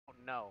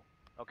know.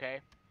 Okay,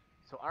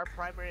 so our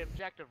primary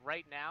objective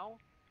right now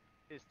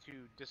is to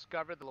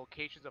discover the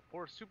locations of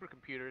 4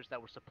 supercomputers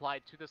that were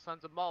supplied to the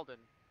Sons of Malden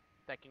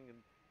that can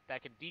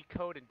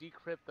decode and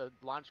decrypt the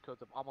launch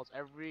codes of almost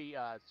every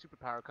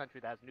superpower country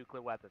that has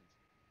nuclear weapons.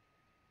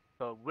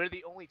 So we're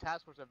the only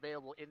task force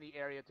available in the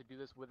area to do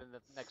this within the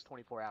next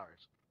 24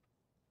 hours.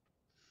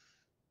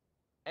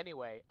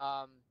 Anyway,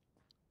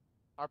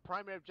 our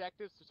primary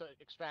objective is to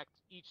extract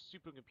each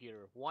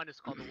supercomputer. 1 is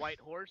called the White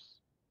Horse,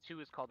 2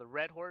 is called the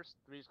Red Horse,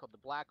 3 is called the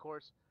Black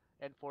Horse,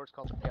 and 4 is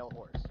called the Pale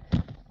Horse.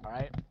 All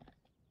right.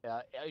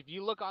 If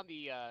you look on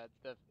the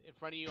in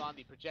front of you on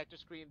the projector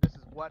screen, this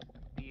is what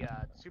the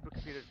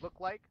supercomputers look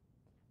like.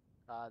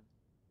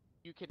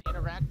 You can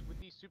interact with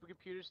these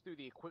supercomputers through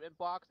the equipment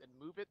box and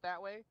move it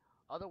that way.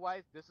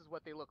 Otherwise, this is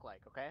what they look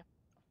like. Okay.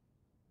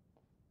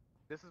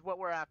 This is what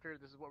we're after.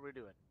 This is what we're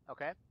doing.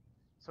 Okay.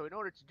 So in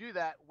order to do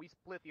that, we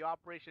split the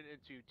operation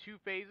into 2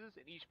 phases,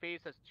 and each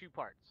phase has 2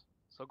 parts.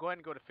 So go ahead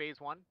and go to phase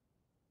 1.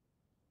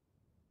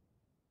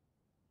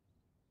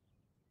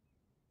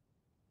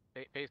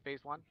 Phase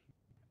 1.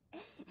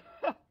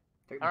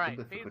 All right,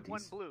 phase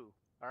 1 blue.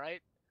 All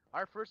right.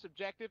 Our first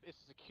objective is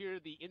to secure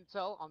the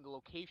intel on the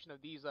location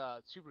of these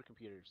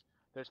supercomputers.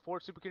 There's 4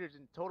 supercomputers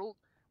in total.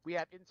 We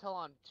have intel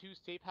on 2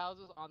 safe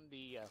houses on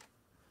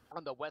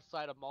the west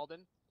side of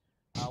Malden.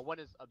 One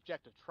is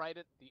objective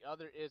Trident. The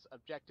other is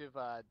objective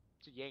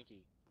to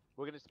Yankee.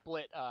 We're gonna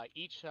split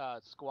each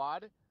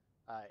squad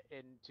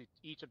into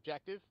each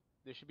objective.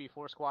 There should be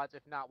 4 squads.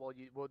 If not,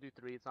 we'll do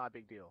 3. It's not a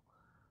big deal.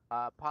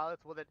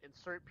 Pilots will then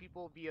insert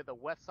people via the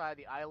west side of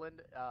the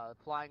island,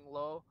 flying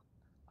low.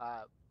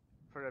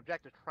 For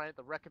objective Trident,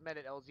 the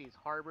recommended LZ is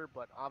Harbor,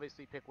 but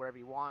obviously pick wherever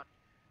you want.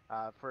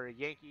 For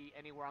Yankee,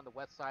 anywhere on the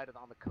west side and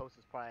on the coast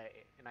is probably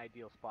an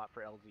ideal spot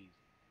for LZs.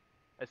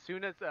 As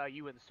soon as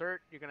you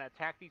insert, you're going to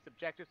attack these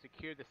objectives,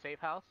 secure the safe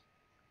house,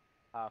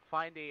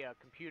 find a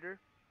computer,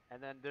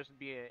 and then there's going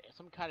to be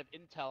some kind of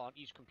intel on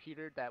each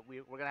computer that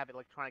we're going to have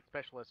electronic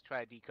specialists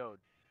try to decode.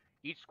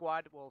 Each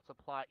squad will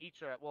supply, each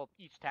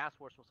task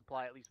force will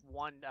supply at least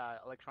 1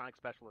 electronic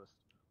specialist.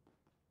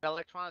 The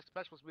electronic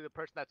specialist will be the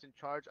person that's in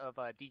charge of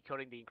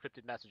decoding the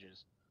encrypted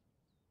messages.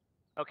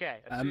 Okay,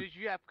 as soon as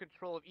you have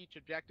control of each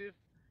objective,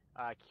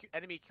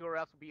 enemy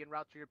QRFs will be en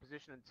route to your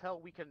position until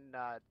we can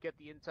get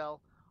the intel.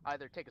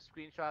 Either take a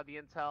screenshot of the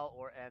intel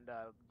and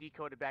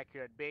decode it back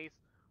here at base,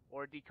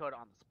 or decode it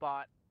on the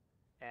spot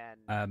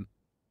and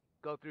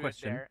go through it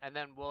there, and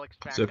then we'll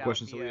extract out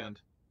questions till the end.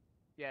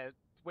 Yeah,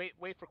 wait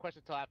for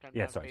questions till after I'm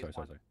Yeah, done sorry. phase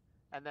 1.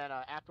 And then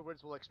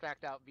afterwards we'll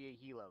extract out via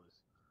helos.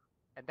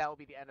 And that will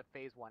be the end of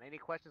phase 1. Any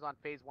questions on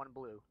phase 1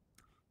 blue?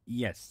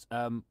 Yes.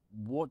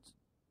 What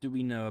do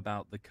we know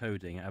about the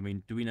coding? I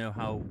mean, do we know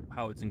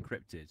how it's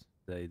encrypted,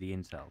 the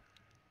intel?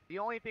 The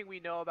only thing we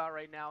know about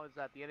right now is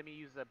that the enemy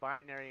uses a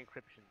binary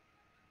encryption.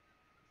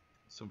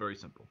 So very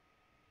simple.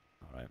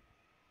 All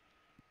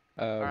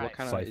right. What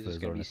kind of, is this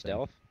going to be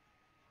stealth?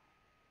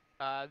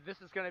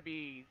 This is going to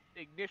be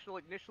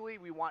initially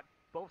we want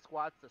both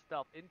squads to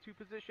stealth into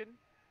position,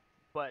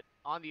 but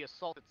on the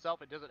assault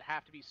itself, it doesn't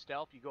have to be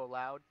stealth. You go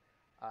loud.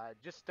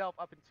 Just stealth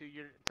up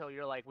until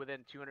you're like within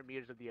 200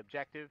 meters of the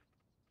objective,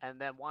 and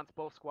then once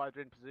both squads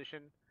are in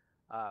position,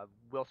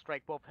 we'll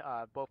strike both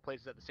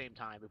places at the same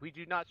time. If we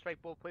do not strike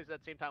both places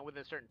at the same time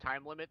within a certain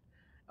time limit,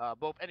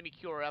 both enemy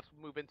QRFs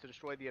will move in to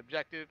destroy the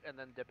objective and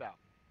then dip out.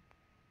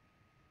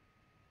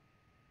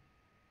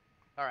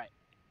 All right.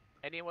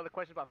 Any other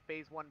questions about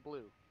phase 1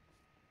 blue?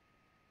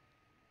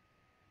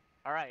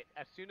 All right.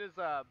 As soon as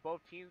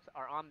both teams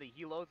are on the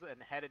helos and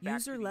headed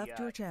back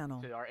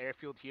to our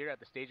airfield here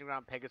at the staging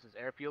ground Pegasus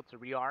Airfield to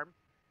rearm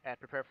and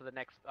prepare for the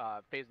next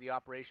phase of the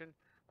operation,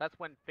 that's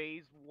when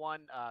phase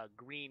 1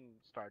 green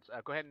starts.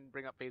 Go ahead and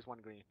bring up phase 1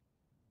 green.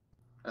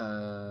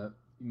 You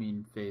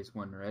mean phase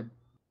 1 red?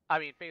 I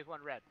mean phase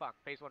 1 red. Fuck,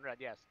 phase 1 red.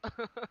 Yes.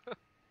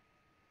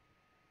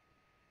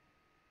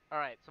 All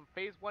right. So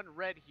phase 1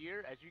 red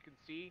here, as you can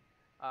see,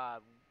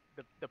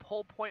 the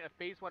whole point of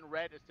phase 1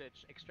 red is to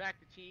extract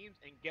the teams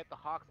and get the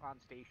Hawks on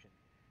station.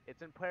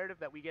 It's imperative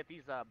that we get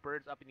these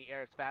birds up in the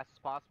air as fast as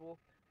possible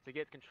to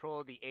get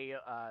control of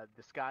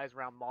the skies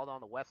around Malden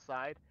on the west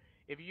side.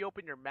 If you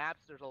open your maps,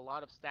 there's a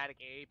lot of static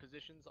AA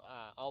positions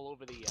all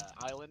over the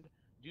island.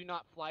 Do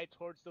not fly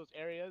towards those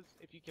areas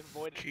if you can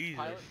avoid it.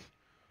 Pilot.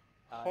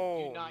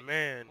 Do not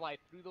fly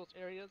through those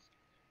areas.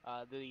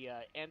 The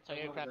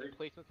anti-aircraft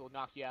emplacements will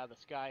knock you out of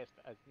the sky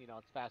as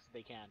fast as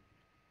they can.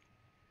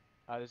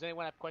 Does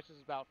anyone have questions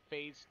about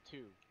phase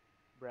 2,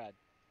 Brad?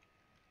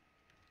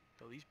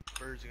 Oh, these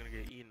birds are gonna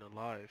get eaten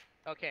alive.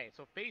 Okay,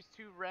 so phase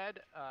 2 red,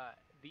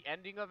 the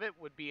ending of it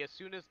would be as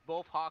soon as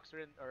both Hawks are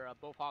in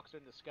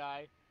the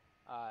sky,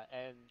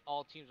 and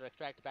all teams are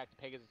extracted back to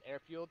Pegasus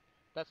Airfield.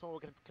 That's when we're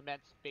gonna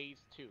commence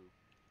phase 2.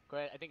 Go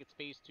ahead. I think it's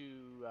phase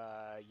 2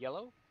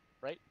 yellow,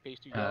 right? Phase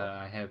 2 yellow.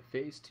 I have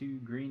phase 2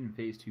 green and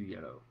phase 2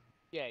 yellow.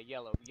 Yeah,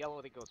 yellow. Yellow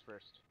I think goes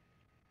first.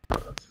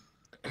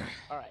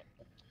 All right.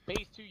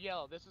 Phase 2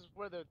 yellow. This is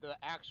where the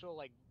actual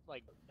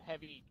like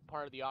heavy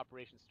part of the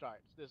operation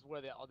starts. This is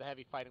where the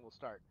heavy fighting will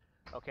start.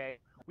 Okay,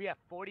 we have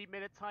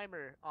 40-minute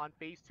timer on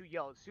phase 2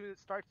 yellow. As soon as it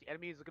starts, the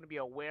enemy is going to be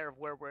aware of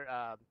where we're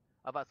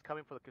of us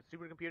coming for the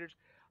supercomputers.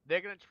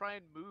 They're going to try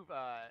and move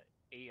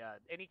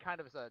any kind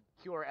of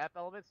QRF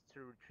elements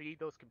to retrieve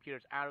those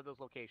computers out of those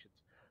locations.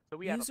 So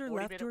we have a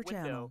 40-minute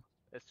window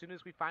as soon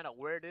as we find out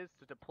where it is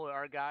to deploy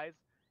our guys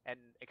and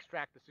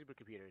extract the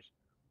supercomputers.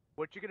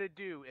 What you're going to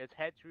do is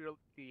head to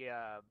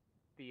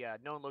the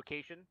known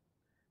location,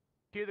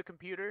 clear the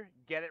computer,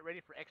 get it ready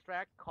for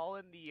extract, call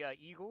in the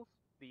Eagles,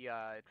 the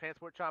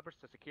transport choppers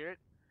to secure it,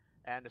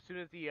 and as soon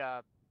as the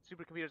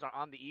supercomputers are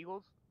on the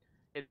Eagles,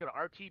 it's going to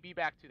RTB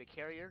back to the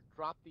carrier,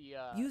 drop the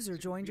user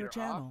joined your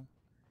channel,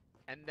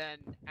 and then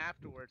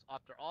afterwards,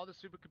 after all the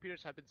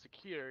supercomputers have been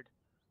secured,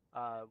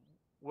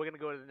 we're going to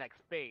go to the next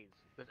phase.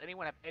 Does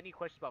anyone have any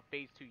questions about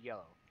phase 2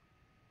 yellow?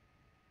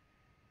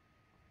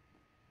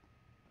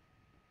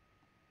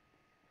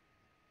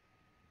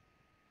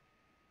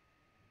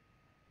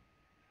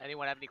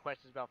 Anyone have any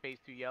questions about phase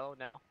 2 yellow?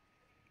 No?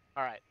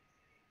 Alright.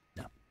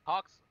 No.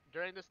 Hawks,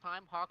 during this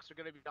time, Hawks are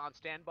going to be on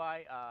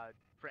standby.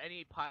 For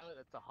any pilot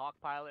that's a Hawk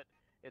pilot,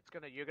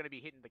 you're going to be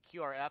hitting the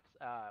QRFs,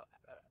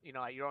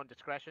 at your own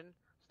discretion.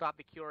 Stop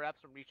the QRFs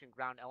from reaching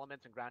ground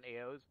elements and ground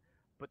AOs.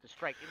 But to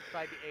strike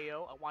inside the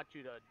AO, I want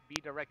you to be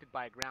directed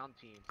by a ground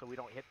team so we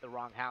don't hit the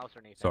wrong house or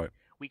anything. Sorry.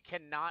 We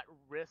cannot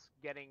risk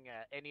getting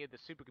any of the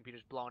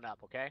supercomputers blown up,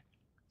 okay?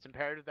 It's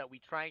imperative that we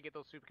try and get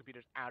those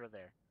supercomputers out of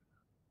there.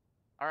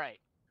 Alright.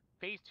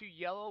 Phase 2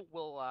 yellow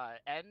will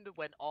end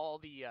when all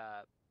the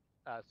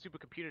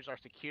supercomputers are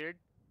secured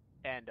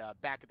and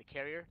back at the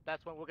carrier.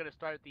 That's when we're going to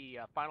start the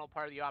final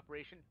part of the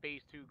operation,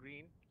 phase 2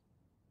 green.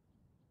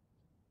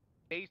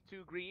 Phase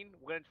 2 green,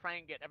 we're going to try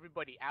and get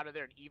everybody out of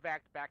there and evac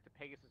back to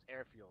Pegasus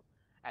Airfield.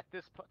 At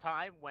this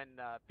time, when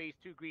phase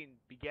 2 green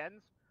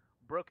begins,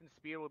 Broken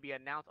Spear will be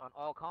announced on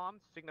all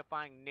comms,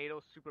 signifying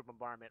NATO super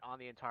bombardment on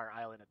the entire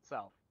island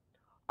itself.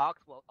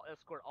 Hawks will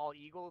escort all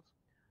Eagles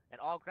and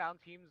all ground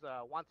teams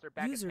once they're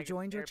back user at Pegasus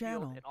joined your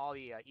Airfield, channel, and all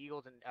the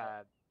Eagles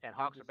and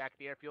Hawks are back at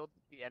the airfield.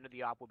 The end of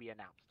the op will be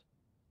announced.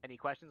 Any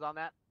questions on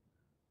that?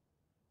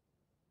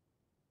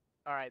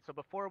 All right. So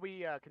before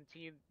we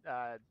continue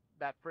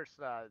that first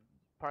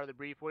part of the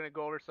brief, we're going to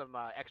go over some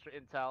extra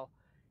intel.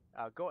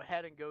 Go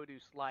ahead and go to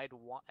slide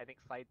 1. I think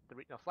slide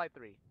 3. No, slide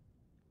 3.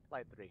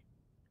 Slide 3.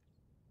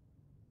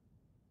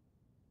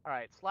 All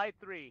right, slide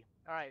 3.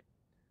 All right.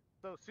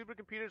 So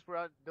supercomputers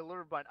were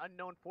delivered by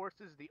unknown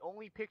forces. The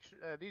only picture,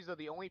 these are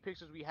the only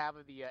pictures we have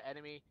of the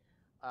enemy.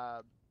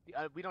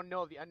 We don't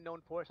know if the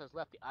unknown force has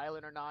left the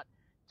island or not.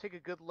 Take a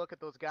good look at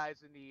those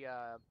guys in the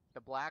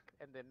black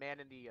and the man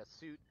in the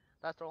suit.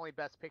 That's the only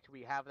best picture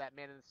we have of that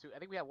man in the suit. I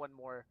think we have one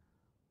more,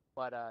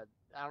 but I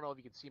don't know if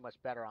you can see much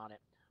better on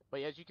it.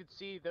 But as you can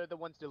see, they're the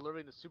ones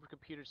delivering the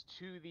supercomputers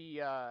to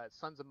the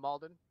Sons of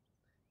Malden.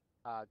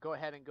 Go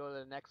ahead and go to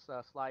the next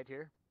slide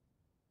here.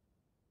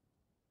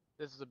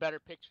 This is a better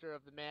picture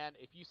of the man.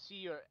 If you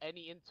see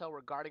any intel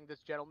regarding this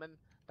gentleman,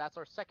 that's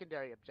our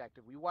secondary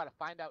objective. We want to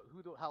find out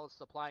who the hell is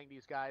supplying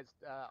these guys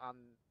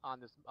on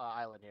this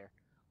island here.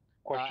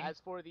 As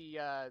for the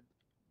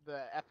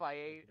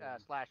FIA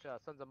slash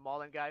Sons of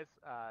Malden guys,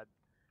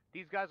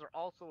 these guys are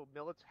also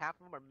half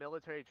of them are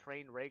military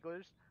trained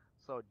regulars,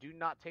 so do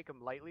not take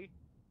them lightly.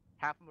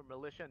 Half of them are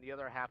militia, and the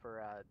other half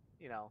are,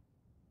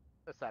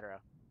 etc.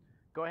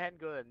 Go ahead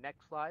and go to the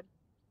next slide.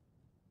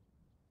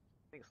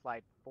 I think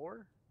slide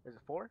 4. Is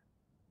it 4?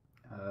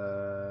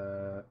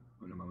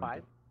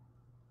 5?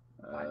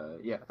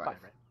 Yeah, 5. 5, right?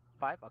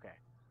 5? Okay.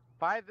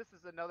 5, this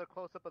is another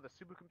close-up of the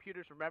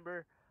supercomputers.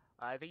 Remember,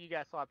 I think you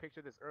guys saw a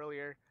picture of this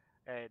earlier.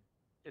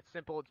 It's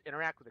simple.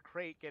 Interact with a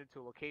crate, get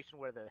into a location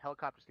where the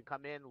helicopters can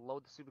come in,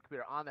 load the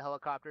supercomputer on the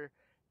helicopter.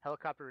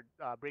 Helicopter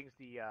brings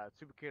the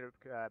supercomputer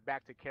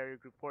back to carrier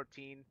group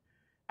 14.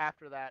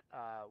 After that,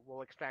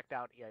 we'll extract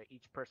out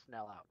each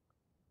personnel out.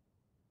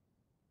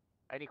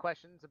 Any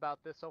questions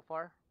about this so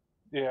far?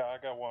 Yeah,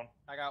 I got one.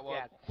 I got one.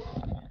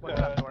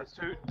 Yeah.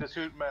 The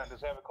suit man,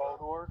 does he have a code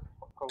word?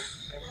 Code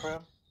name for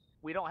him?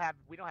 We don't have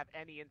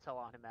any intel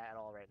on him at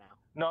all right now.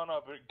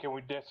 No, but can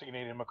we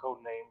designate him a code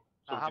name?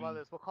 So how about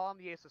this? We'll call him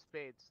the Ace of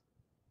Spades.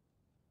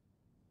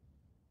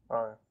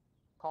 Alright.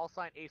 Call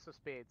sign Ace of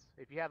Spades.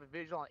 If you have a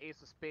visual on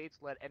Ace of Spades,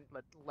 let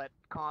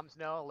comms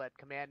know, let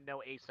command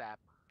know ASAP.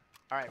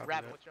 Alright,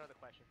 Rabbit, what's your other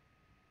question?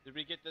 Did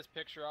we get this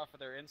picture off of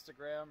their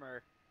Instagram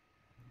or?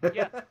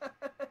 Yes.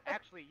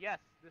 Actually, yes.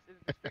 This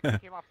picture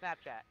came off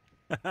Snapchat.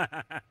 All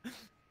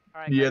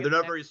right, yeah, they're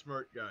not very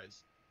smart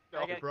guys.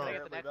 Can I get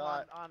the next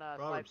one on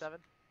slide 7?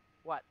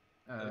 What?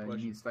 You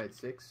need slide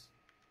 6?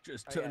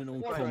 Just turning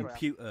on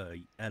computer,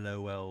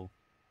 LOL,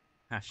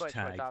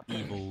 hashtag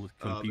evil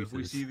computers. If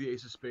we see the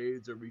Ace of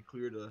Spades, are we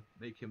clear to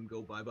make him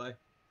go bye-bye?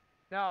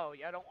 No,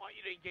 I don't want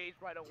you to engage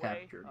right away.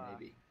 Capture,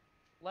 maybe.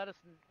 Let us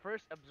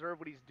first observe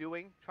what he's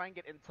doing. Try and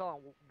get intel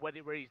on what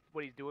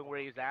he's doing, where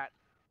he's at,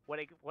 what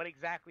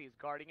exactly is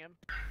guarding him.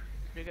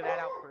 Figure that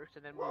out first,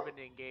 and then move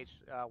into engage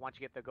once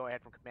you get the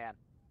go-ahead from command.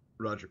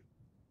 Roger.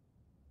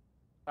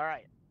 All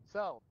right.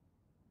 So,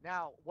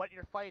 now what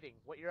you're fighting,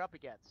 what you're up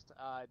against.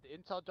 The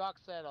intel doc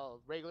said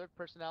regular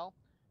personnel.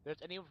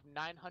 There's anywhere from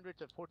 900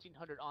 to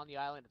 1,400 on the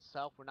island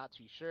itself. We're not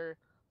too sure.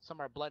 Some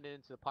are blended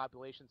into the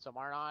population, some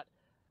are not.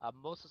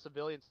 Most of the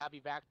civilians have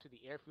evac to the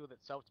airfield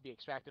itself to be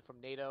extracted from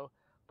NATO,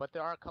 but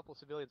there are a couple of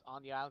civilians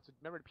on the island, so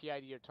remember to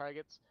PID your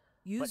targets.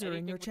 User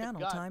in your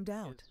channel timed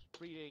out. Is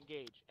free to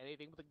engage.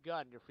 Anything with a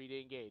gun, you're free to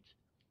engage.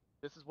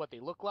 This is what they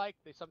look like.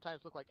 They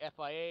sometimes look like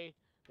FIA.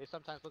 They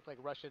sometimes look like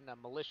Russian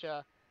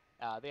militia.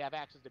 They have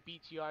access to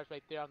BTRs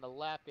right there on the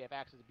left. They have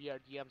access to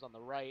BRDMs on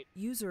the right.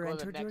 User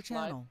entered your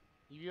channel.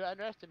 If you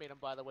underestimate them,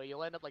 by the way,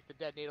 you'll end up like the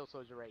dead NATO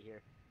soldier right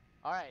here.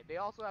 Alright, they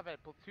also have a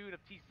platoon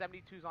of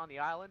T-72s on the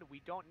island.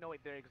 We don't know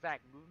their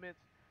exact movements.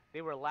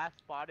 They were last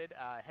spotted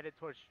headed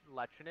towards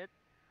La Trinite,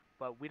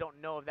 but we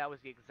don't know if that was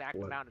the exact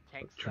amount of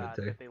tanks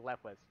that they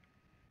left with.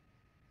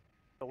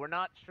 So we're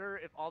not sure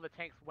if all the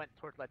tanks went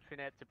towards La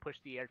Trinite to push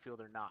the airfield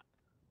or not.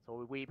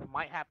 So we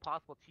might have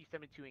possible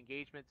T-72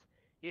 engagements.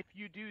 If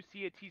you do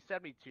see a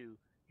T-72,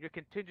 your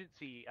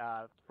contingency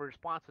for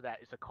response to that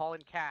is to call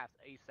in CAS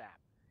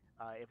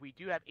ASAP. If we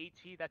do have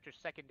AT, that's your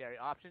secondary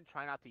option.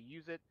 Try not to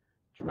use it.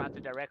 Try not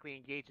to directly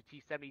engage the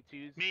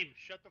T-72s. Meme,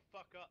 shut the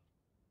fuck up.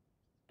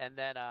 And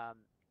then,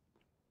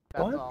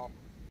 that's all.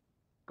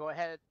 Go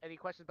ahead. Any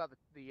questions about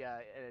the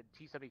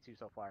T-72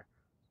 so far?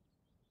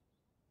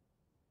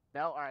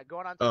 No? Alright,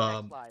 going on to the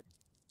next slide.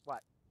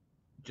 What?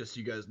 Just so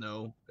you guys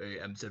know, a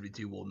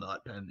M72 will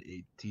not pen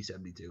a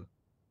T-72.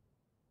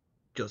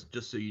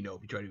 Just so you know,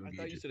 if you try to engage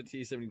I thought you said a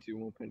T-72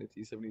 won't pen a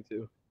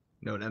T-72.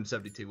 No, an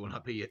M72 will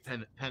not be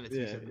pen a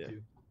T-72. Yeah.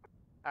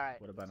 Alright,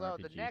 so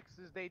the next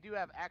is they do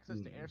have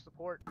access to air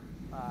support.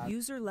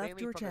 User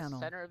left your from channel.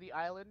 The center of the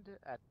island,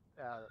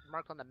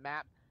 marked on the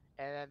map,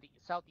 and then the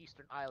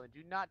southeastern island. Do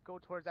not go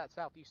towards that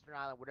southeastern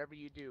island, whatever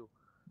you do.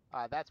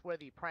 That's where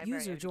the primary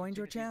User joined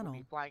your channel. Will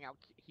be flying out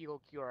Hilo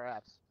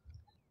QRFs.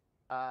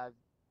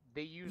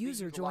 They usually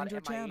User use a lot joined your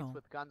of MI8s channel.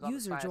 with guns on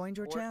User the side joined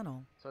your support,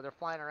 channel. So they're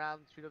flying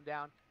around, shoot them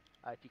down.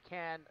 If you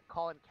can,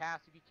 call in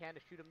CAS if you can to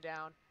shoot them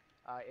down.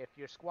 If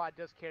your squad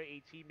does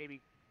carry AT,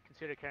 maybe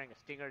consider carrying a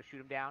Stinger to shoot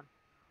them down.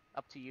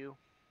 Up to you.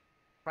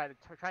 Try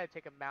to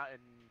take them out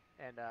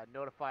and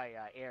notify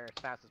air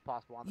as fast as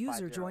possible on the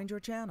User 5-0 joined your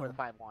channel. or the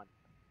 5-1. All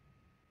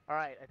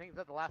right, I think is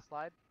that the last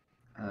slide?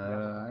 I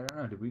don't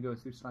know. Did we go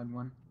through slide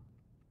 1?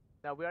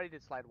 No, we already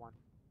did slide 1.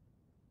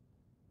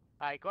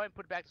 All right, go ahead and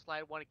put it back to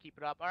slide 1 and keep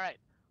it up. All right.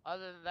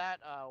 Other than that,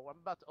 I'm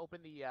about to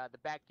open the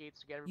back gates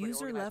to get everybody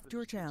User organized left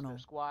your channel.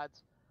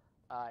 Squads.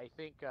 I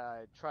think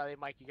Charlie,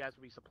 Mike, you guys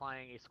will be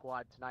supplying a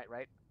squad tonight,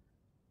 right?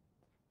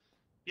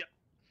 Yep.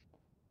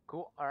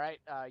 Cool. All right.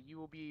 You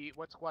will be.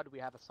 What squad do we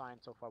have assigned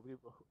so far?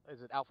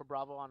 Is it Alpha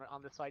Bravo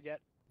on this side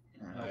yet?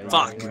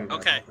 Fuck.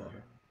 Okay.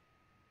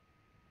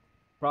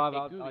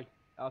 Bravo. Hey,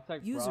 I'll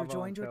take User Bravo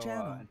joined your until,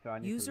 channel. until I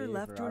need User to leave,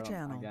 left your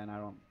channel. Again, I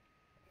don't.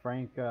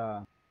 Frank.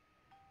 Or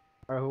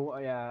who?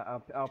 Yeah.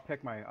 I'll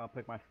pick my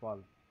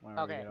squad.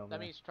 Okay. That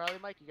means Charlie,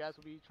 Mike, you guys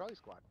will be Charlie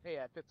squad. Hey,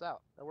 it fits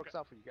out. That works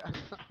out for you guys.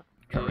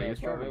 I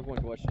have one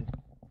question.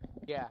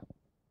 Yeah.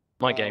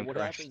 My game What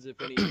crashed. happens if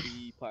any of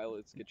the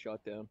pilots get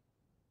shot down?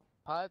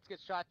 Pilots get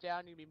shot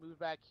down. You can be moved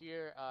back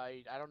here.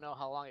 I don't know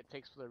how long it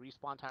takes for the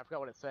respawn time. I forgot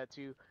what it said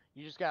too.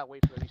 You just gotta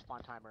wait for the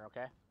respawn timer,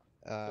 okay?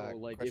 So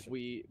like question.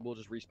 if we'll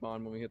just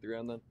respawn when we hit the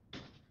ground then?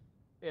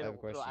 I have a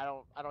question. I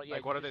don't. Yeah.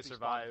 Like, what if they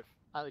survive?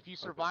 If you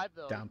survive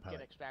though, Down you pilot.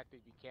 get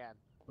extracted. You can.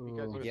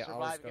 Because if you Yeah, I was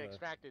survive and get gonna-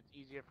 extracted, it's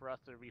easier for us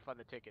to refund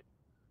the ticket.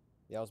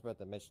 Yeah, I was about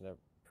to mention that.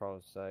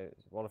 Probably say,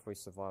 what if we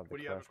survive the What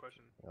do you crash? have a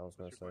question? I was What's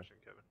gonna your say. question,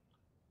 Kevin?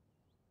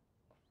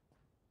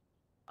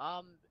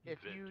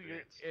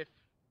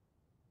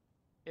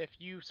 If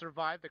you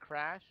survive the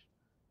crash,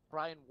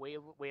 try and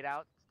wait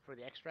out for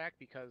the extract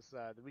because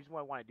the reason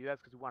why I want to do that is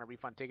because we want to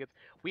refund tickets.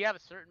 We have a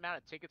certain amount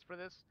of tickets for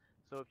this,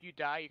 so if you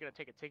die, you're gonna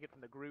take a ticket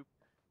from the group.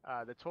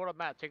 The total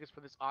amount of tickets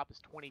for this op is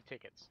 20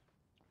 tickets.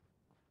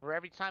 For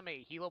every time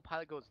a helo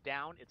pilot goes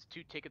down, it's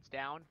 2 tickets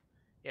down.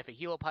 If a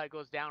helo pilot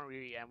goes down,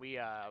 we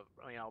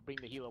bring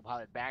the helo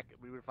pilot back,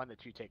 we refund the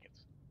 2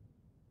 tickets.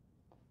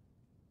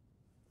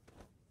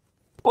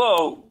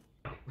 Whoa!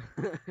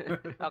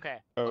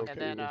 Okay. Okay.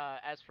 And then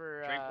as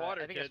for Drink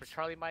water, I think as kids. for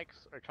Charlie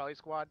Mike's or Charlie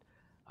Squad,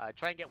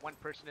 try and get one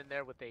person in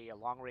there with a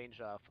long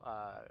range of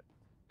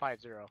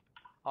 5-0.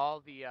 All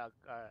the I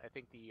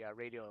think the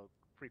radio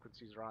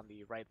frequencies are on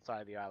the right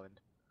side of the island.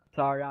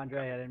 Sorry,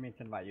 Andre. I didn't mean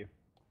to invite you.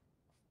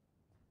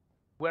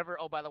 Whoever,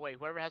 oh by the way,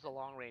 whoever has a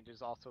long range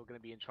is also going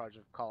to be in charge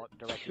of call it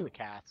directing the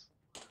CAS.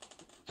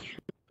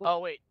 Oh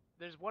wait,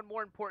 there's one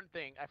more important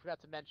thing I forgot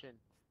to mention.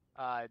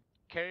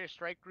 Carrier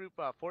Strike Group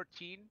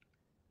 14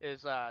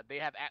 is they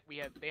have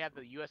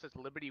the USS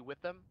Liberty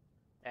with them,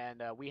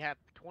 and we have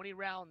 20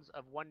 rounds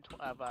of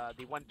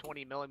the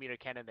 120mm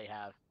cannon they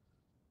have,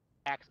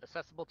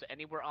 accessible to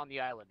anywhere on the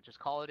island. Just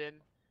call it in,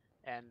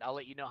 and I'll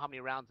let you know how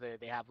many rounds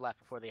they have left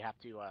before they have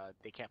to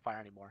they can't fire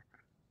anymore.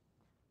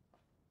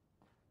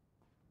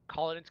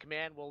 Call it into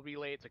command. We'll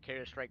relay it to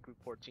Carrier Strike Group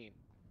 14.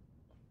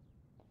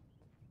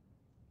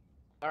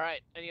 All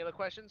right. Any other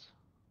questions?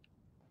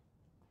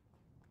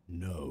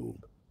 No.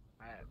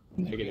 Alright.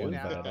 Negative.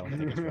 Now- But I don't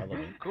think it's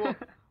relevant. Cool. All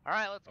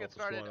right, let's get Alpha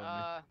started. squad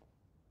on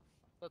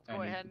let's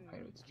go ahead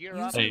and gear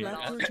up. User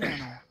left your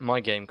channel. My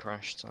game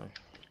crashed, so.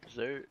 Is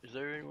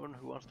there anyone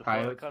who wants to fly?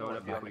 I kind of want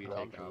to be on the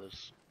ground for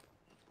this.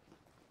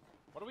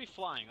 What are we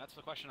flying? That's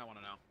the question I want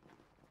to know.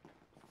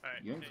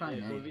 Alright. You ain't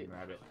flying anything,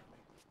 Rabbit.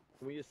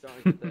 Can we just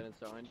get that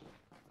inside?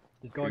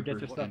 Just go and get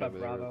your stuff at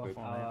Bravo.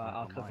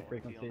 I'll cut the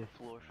frequencies.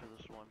 Floor for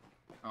this one.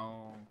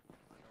 Oh.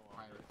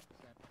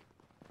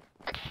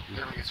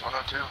 It's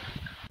 102.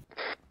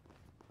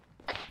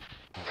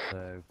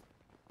 So,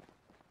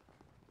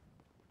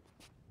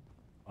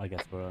 I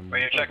guess we're on.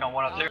 Ready to check on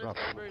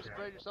 102?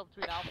 Spread yourself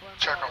between Alpha and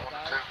Check on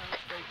Bravo,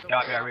 102.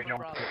 guys. Copy,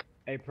 regional.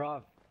 Hey,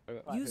 Prof.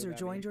 User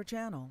joined your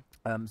channel.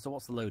 So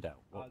what's the loadout?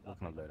 What kind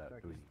of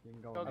loadout do we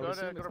need? Go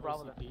to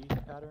Bravo then.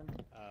 Pattern.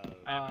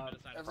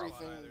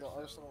 Everything, the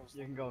arsenals.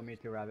 You can go with me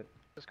too, Rabbit.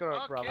 Let's go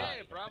to Bravo.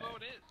 Okay, Bravo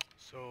it is.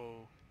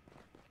 So,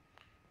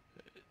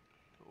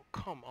 oh,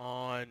 come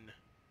on.